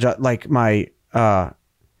criminal, not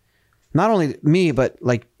only me, but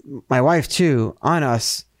like my wife too, on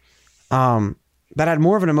us. That had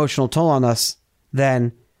more of an emotional toll on us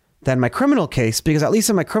than my criminal case, because at least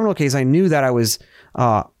in my criminal case, I knew that I was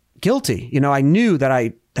guilty. You know, I knew that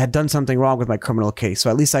I had done something wrong with my criminal case. So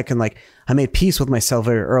at least I made peace with myself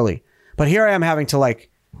very early. But here I am having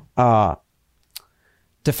to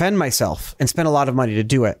defend myself and spend a lot of money to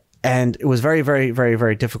do it. And it was very, very, very,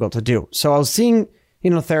 very difficult to do. So I was seeing,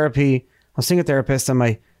 therapy. I was seeing a therapist, and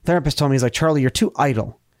my therapist told me, he's like, Charlie, you're too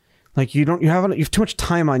idle. Like you have too much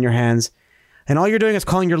time on your hands, and all you're doing is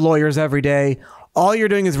calling your lawyers every day. All you're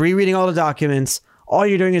doing is rereading all the documents. All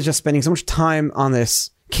you're doing is just spending so much time on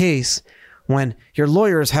this case when your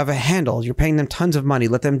lawyers have a handle. You're paying them tons of money.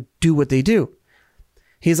 Let them do what they do.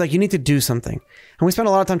 He's like, you need to do something. And we spent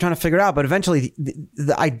a lot of time trying to figure it out, but eventually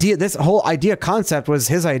the idea, this whole idea concept was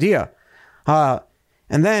his idea. And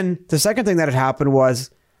then the second thing that had happened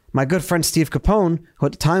was my good friend Steve Capone, who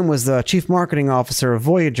at the time was the chief marketing officer of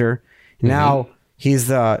Voyager, now he's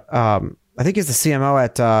the I think he's the CMO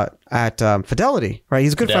at Fidelity, right?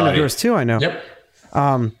 He's a good friend of yours too, I know. Yep.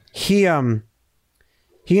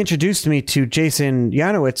 He introduced me to Jason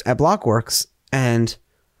Yanowitz at Blockworks, and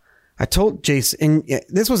I told Jason, and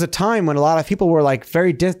this was a time when a lot of people were like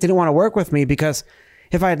didn't want to work with me because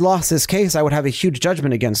if I had lost this case, I would have a huge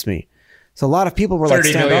judgment against me. So a lot of people were like,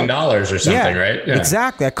 $30 million or something, right? Yeah,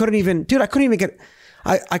 exactly. I couldn't even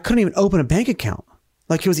open a bank account.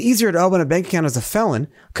 Like, it was easier to open a bank account as a felon.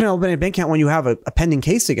 Couldn't open a bank account when you have a pending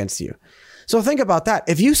case against you. So think about that.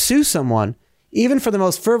 If you sue someone, even for the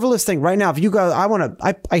most frivolous thing right now, if you go,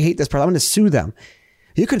 I hate this person, I'm going to sue them.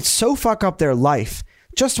 You could so fuck up their life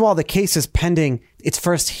just while the case is pending its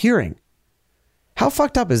first hearing. How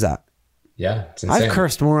fucked up is that? Yeah, it's insane. I've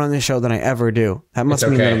cursed more on this show than I ever do. That must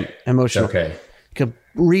mean that I'm emotional. It's okay.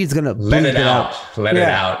 Reed's gonna let it out. Let it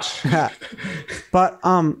out.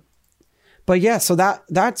 But yeah, so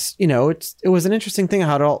that's it was an interesting thing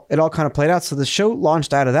how it all kind of played out. So the show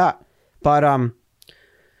launched out of that, but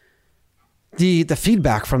the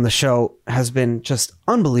feedback from the show has been just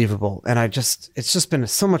unbelievable, and it's just been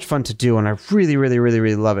so much fun to do, and I really, really, really,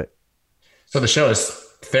 really love it. So the show is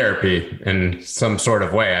therapy in some sort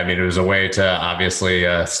of way. I mean, it was a way to obviously,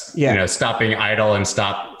 stop being idle and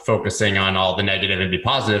stop focusing on all the negative and be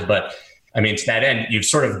positive. But I mean, to that end, you've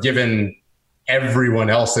sort of given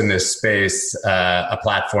everyone else in this space a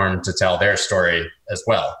platform to tell their story as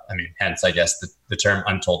well. I mean, hence, I guess, the term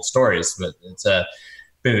untold stories. But it's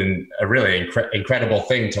been a really incredible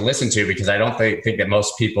thing to listen to, because I don't think that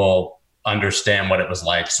most people understand what it was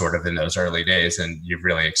like sort of in those early days. And you've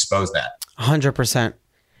really exposed that. 100%.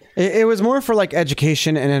 It was more for like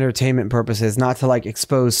education and entertainment purposes, not to like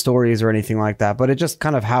expose stories or anything like that, but it just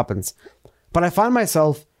kind of happens. But I find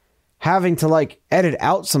myself having to like edit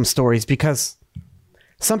out some stories because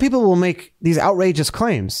some people will make these outrageous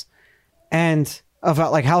claims and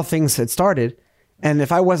about like how things had started. And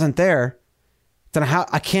if I wasn't there, then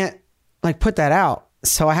I can't like put that out.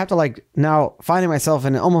 So I have to like now finding myself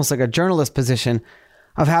in almost like a journalist position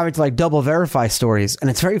of having to like double verify stories. And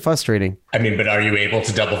it's very frustrating. I mean, but are you able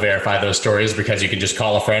to double verify those stories because you can just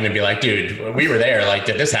call a friend and be like, dude, we were there. Like,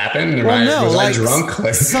 did this happen? Was I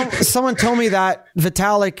drunk? Someone told me that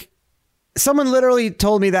someone literally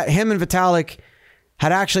told me that him and Vitalik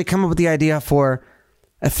had actually come up with the idea for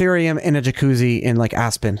Ethereum in a jacuzzi in like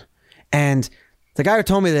Aspen. And the guy who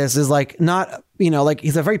told me this is like, not, like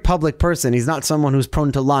he's a very public person. He's not someone who's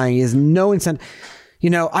prone to lying. He has no incentive.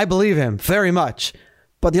 I believe him very much.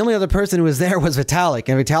 But the only other person who was there was Vitalik,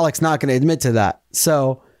 and Vitalik's not going to admit to that.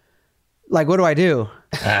 So, like, what do I do?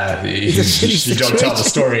 You don't tell the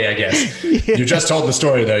story, I guess. Yeah. You just told the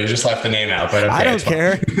story, though. You just left the name out. But okay, I don't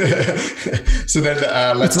care. So then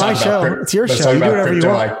let's talk about... It's your show. You do whatever you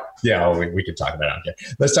want. Yeah, well, we can talk about it.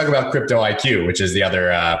 Okay. Let's talk about Crypto IQ, which is the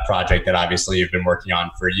other project that obviously you've been working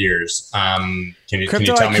on for years. Can you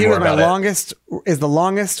tell me more about it? Is the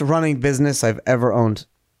longest running business I've ever owned.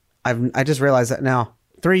 I just realized that now.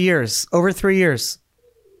 3 years. Over 3 years.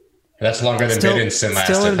 That's longer than Bitinstant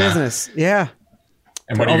lasted. Still in business. Yeah.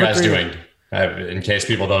 And what are you guys doing? In case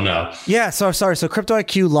people don't know. Yeah. So Crypto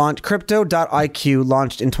IQ launched, Crypto.IQ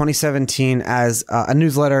launched in 2017 as a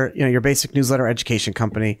newsletter, your basic newsletter education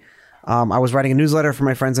company. I was writing a newsletter for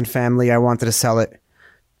my friends and family. I wanted to sell it.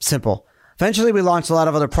 Simple. Eventually we launched a lot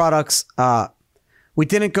of other products. We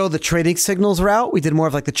didn't go the trading signals route. We did more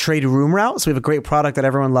of like the trade room route. So we have a great product that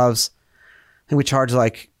everyone loves. And we charge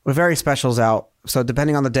with very specials out. So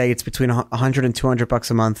depending on the day, it's between $100 and $200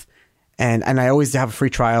 a month. And I always have free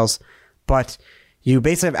trials. But you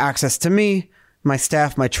basically have access to me, my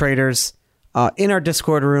staff, my traders, in our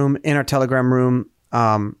Discord room, in our Telegram room,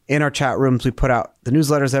 in our chat rooms. We put out the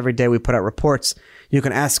newsletters every day. We put out reports. You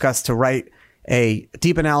can ask us to write a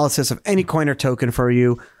deep analysis of any coin or token for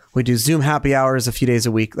you. We do Zoom happy hours a few days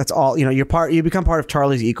a week. That's all. You become part of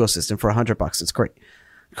Charlie's ecosystem for $100. It's great.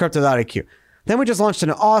 Crypto.IQ. Then we just launched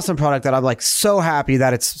an awesome product that I'm like so happy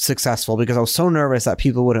that it's successful because I was so nervous that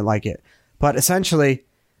people wouldn't like it. But essentially,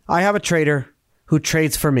 I have a trader who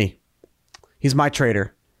trades for me. He's my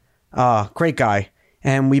trader. Great guy.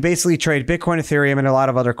 And we basically trade Bitcoin, Ethereum, and a lot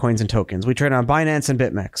of other coins and tokens. We trade on Binance and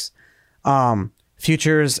BitMEX,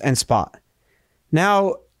 futures and spot.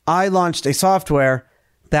 Now, I launched a software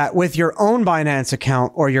that with your own Binance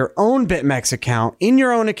account or your own BitMEX account, in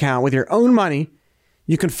your own account with your own money,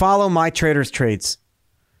 you can follow my trader's trades.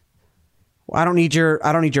 I don't need your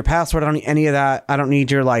password. I don't need any of that. I don't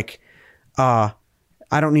need your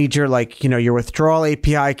your withdrawal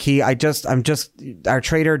API key. Our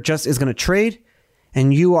trader just is going to trade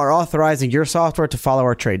and you are authorizing your software to follow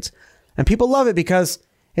our trades. And people love it because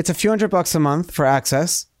it's a few $100 a month for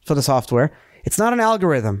access for the software. It's not an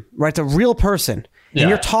algorithm, right? It's a real person, and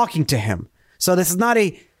you're talking to him. So this is not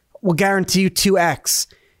we'll guarantee you 2x.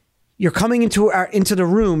 You're coming into the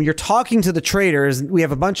room. You're talking to the traders. We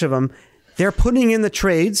have a bunch of them. They're putting in the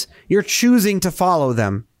trades. You're choosing to follow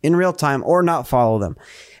them in real time or not follow them.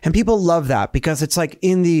 And people love that because it's like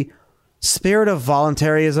in the spirit of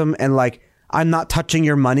voluntarism and like, I'm not touching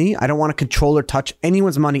your money. I don't want to control or touch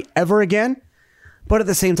anyone's money ever again. But at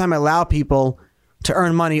the same time, I allow people to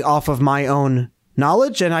earn money off of my own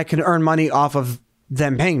knowledge, and I can earn money off of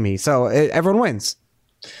them paying me. So everyone wins.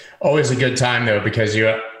 Always a good time, though, because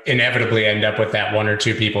you inevitably end up with that one or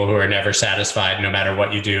two people who are never satisfied, no matter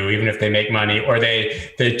what you do, even if they make money, or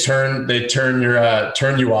they turn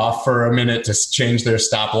you off for a minute to change their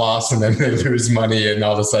stop loss, and then they lose money, and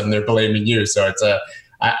all of a sudden they're blaming you. So it's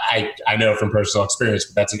I know from personal experience,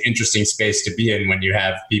 but that's an interesting space to be in when you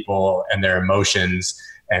have people and their emotions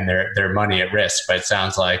and their money at risk. But it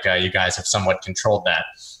sounds like you guys have somewhat controlled that.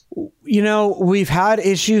 You know, we've had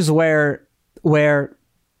issues where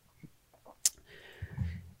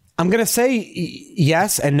I'm going to say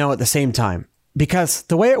yes and no at the same time, because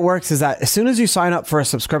the way it works is that as soon as you sign up for a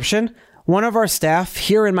subscription, one of our staff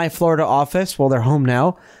here in my Florida office, well, they're home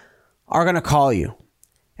now, are going to call you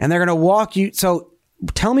and they're going to walk you. So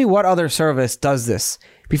tell me what other service does this.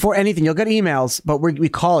 Before anything, you'll get emails, but we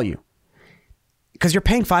call you because you're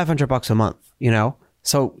paying $500 a month, you know?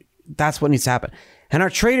 So that's what needs to happen. And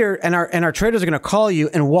our traders are going to call you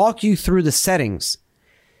and walk you through the settings.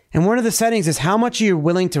 And one of the settings is how much you're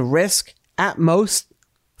willing to risk at most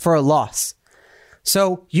for a loss.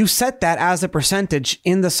 So you set that as a percentage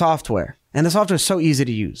in the software. And the software is so easy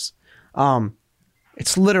to use.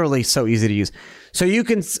 It's literally so easy to use. So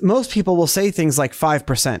most people will say things like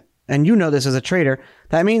 5%. And you know this as a trader.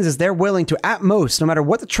 That means is they're willing to, at most, no matter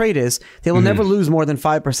what the trade is, they will never lose more than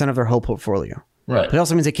 5% of their whole portfolio. Right. But it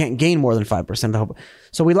also means they can't gain more than 5% of the whole.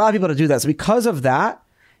 So we allow people to do that. So because of that,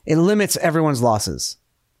 it limits everyone's losses.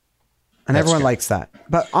 And that's everyone likes that.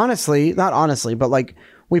 But but like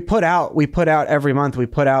we put out every month, we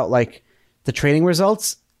put out like the trading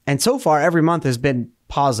results. And so far, every month has been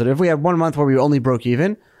positive. We had one month where we only broke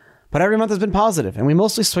even, but every month has been positive. And we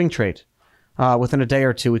mostly swing trade. Within a day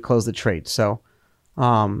or two, we close the trade. So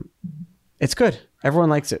it's good. Everyone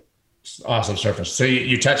likes it. Awesome surface. So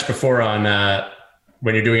you touched before on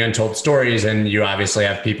when you're doing untold stories, and you obviously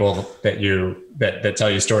have people that tell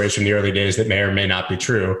you stories from the early days that may or may not be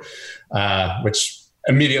true, which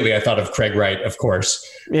immediately I thought of Craig Wright, of course.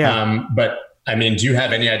 Yeah. But I mean, do you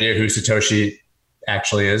have any idea who Satoshi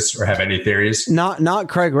actually is, or have any theories? Not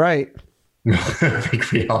Craig Wright. I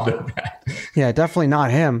think we all know that. Yeah, definitely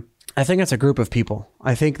not him. I think it's a group of people.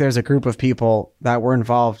 I think there's a group of people that were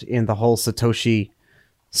involved in the whole Satoshi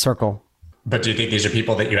circle. But do you think these are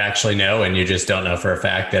people that you actually know and you just don't know for a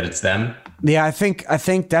fact that it's them? Yeah, I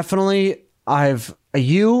think definitely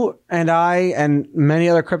you and I and many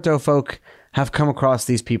other crypto folk have come across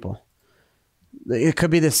these people. It could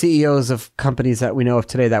be the CEOs of companies that we know of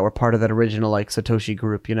today that were part of that original like Satoshi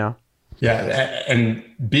group, you know? Yeah. And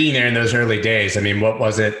being there in those early days, I mean, what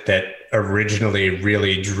was it that originally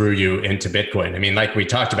really drew you into Bitcoin? I mean, like we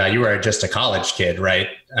talked about, you were just a college kid, right?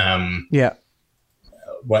 Yeah.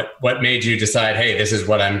 What made you decide, hey, this is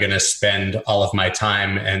what I'm going to spend all of my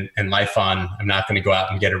time and life on? I'm not going to go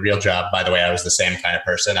out and get a real job. By the way, I was the same kind of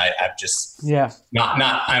person. I'm just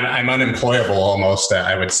I'm unemployable almost,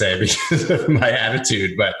 I would say, because of my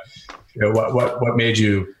attitude. But you know, what made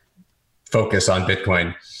you focus on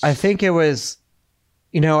Bitcoin? I think it was,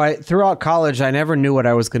 throughout college, I never knew what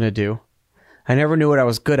I was going to do. I never knew what I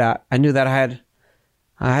was good at. I knew that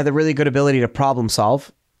I had the really good ability to problem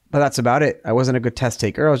solve. But that's about it. I wasn't a good test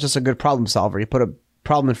taker. I was just a good problem solver. You put a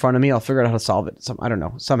problem in front of me, I'll figure out how to solve it. I don't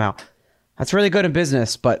know, somehow. That's really good in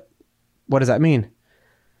business, but what does that mean?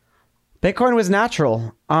 Bitcoin was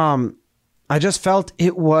natural. I just felt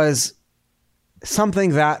it was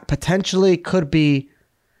something that potentially could be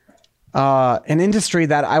an industry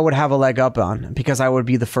that I would have a leg up on because I would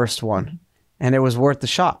be the first one. And it was worth the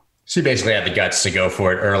shot. So you basically had the guts to go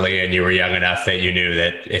for it early, and you were young enough that you knew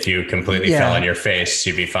that if you completely fell on your face,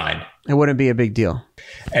 you'd be fine. It wouldn't be a big deal.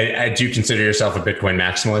 Do you consider yourself a Bitcoin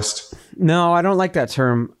maximalist? No, I don't like that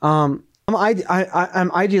term. I'm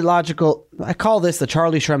ideological. I call this the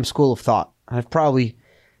Charlie Shrem school of thought. I've probably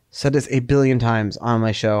said this 1 billion times on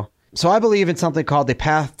my show. So I believe in something called the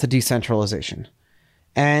path to decentralization.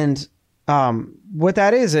 And what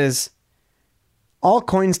that is all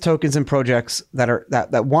coins, tokens, and projects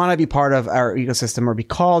that want to be part of our ecosystem or be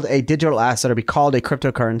called a digital asset or be called a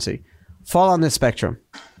cryptocurrency fall on this spectrum.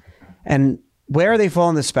 And where they fall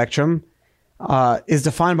on the spectrum is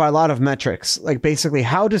defined by a lot of metrics. Like basically,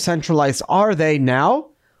 how decentralized are they now?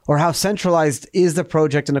 Or how centralized is the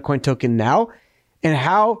project and the coin token now? And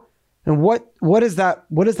what does that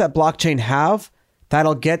blockchain have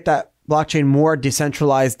that'll get that blockchain more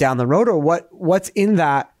decentralized down the road? Or what's in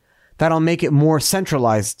that'll make it more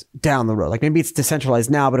centralized down the road? Like maybe it's decentralized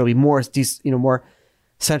now, but it'll be more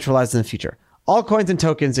centralized in the future. All coins and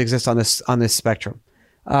tokens exist on this spectrum.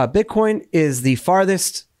 Bitcoin is the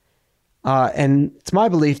farthest, and it's my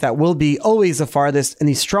belief that will be always the farthest and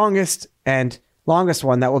the strongest and longest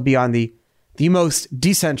one that will be on the most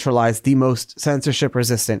decentralized, the most censorship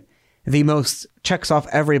resistant, the most checks off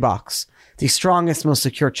every box, the strongest, most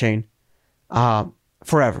secure chain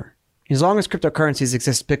forever. As long as cryptocurrencies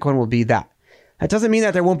exist, Bitcoin will be that. That doesn't mean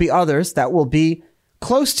that there won't be others that will be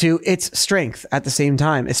close to its strength at the same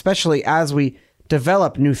time, especially as we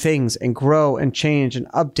develop new things and grow and change and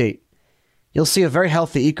update. You'll see a very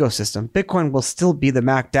healthy ecosystem. Bitcoin will still be the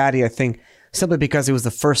Mac Daddy, I think, simply because it was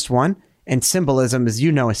the first one. And symbolism, as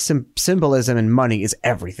you know, symbolism and money is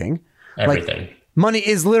everything. Everything. Like, money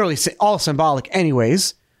is literally all symbolic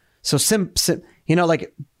anyways. So, symbolically,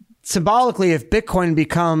 if Bitcoin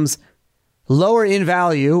becomes lower in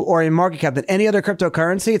value or in market cap than any other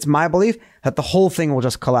cryptocurrency, it's my belief that the whole thing will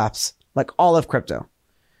just collapse, like all of crypto.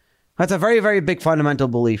 That's a very, very big fundamental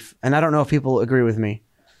belief. And I don't know if people agree with me.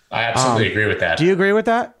 I absolutely agree with that. Do you agree with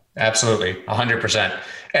that? Absolutely. 100%.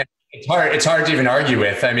 And it's hard to even argue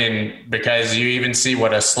with. I mean, because you even see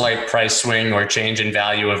what a slight price swing or change in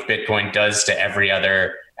value of Bitcoin does to every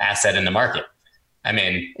other asset in the market. I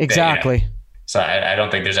mean, exactly. So I don't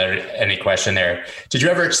think there's any question there. Did you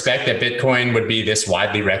ever expect that Bitcoin would be this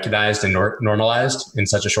widely recognized and normalized in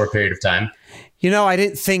such a short period of time? I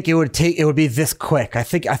didn't think it would be this quick. I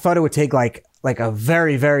thought it would take like a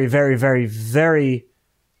very, very, very, very, very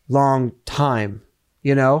long time,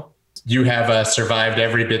 You have survived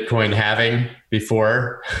every Bitcoin halving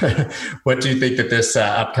before. What do you think that this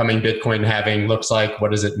upcoming Bitcoin halving looks like?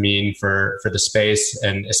 What does it mean for the space,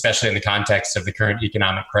 and especially in the context of the current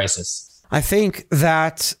economic crisis? I think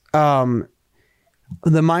that the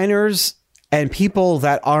miners and people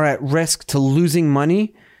that are at risk to losing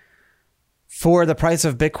money for the price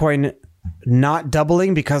of Bitcoin not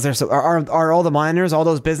doubling, because are all the miners, all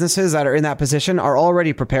those businesses that are in that position are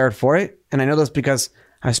already prepared for it. And I know this because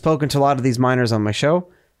I've spoken to a lot of these miners on my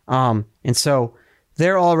show. And so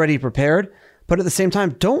they're already prepared. But at the same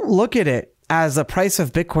time, don't look at it as the price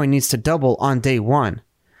of Bitcoin needs to double on day one.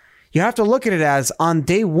 You have to look at it as on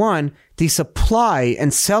day one, the supply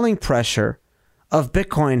and selling pressure of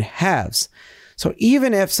Bitcoin halves. So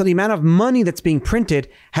even if the amount of money that's being printed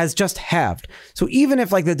has just halved. So even if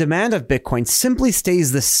the demand of Bitcoin simply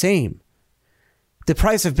stays the same, the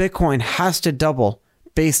price of Bitcoin has to double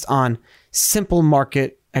based on simple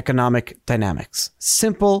market economic dynamics.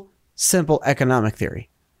 Simple economic theory.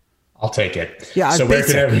 I'll take it. Yeah, so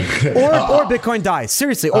or Bitcoin dies.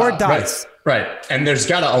 Seriously, or it dies. Right. And there's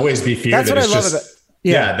got to always be fear. That's what I love about it.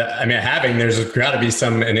 Yeah. There's got to be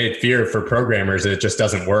some innate fear for programmers that it just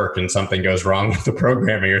doesn't work and something goes wrong with the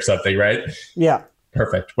programming or something, right? Yeah.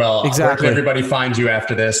 Perfect. Well, exactly. Where can everybody find you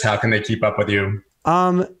after this? How can they keep up with you?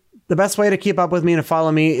 The best way to keep up with me and to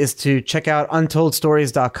follow me is to check out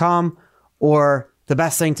untoldstories.com, or the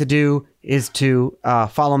best thing to do is to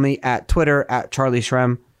follow me at Twitter at Charlie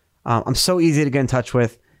Shrem. I'm so easy to get in touch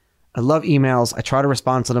with. I love emails. I try to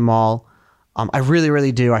respond to them all. I really,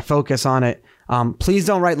 really do. I focus on it. Please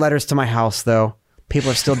don't write letters to my house, though.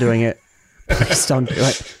 People are still doing it. Please don't do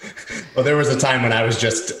it. Well, there was a time when I was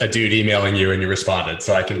just a dude emailing you and you responded,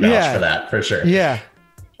 so I can vouch for that for sure. Yeah.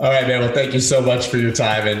 All right, man. Well, thank you so much for your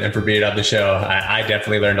time and for being on the show. I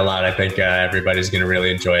definitely learned a lot. I think everybody's going to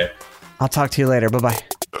really enjoy it. I'll talk to you later. Bye-bye.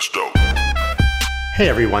 Let's go. Hey,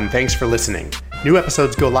 everyone. Thanks for listening. New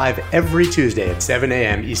episodes go live every Tuesday at 7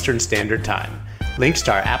 a.m. Eastern Standard Time. Links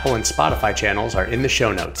to our Apple and Spotify channels are in the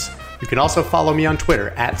show notes. You can also follow me on Twitter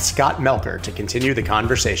at Scott Melker to continue the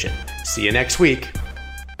conversation. See you next week.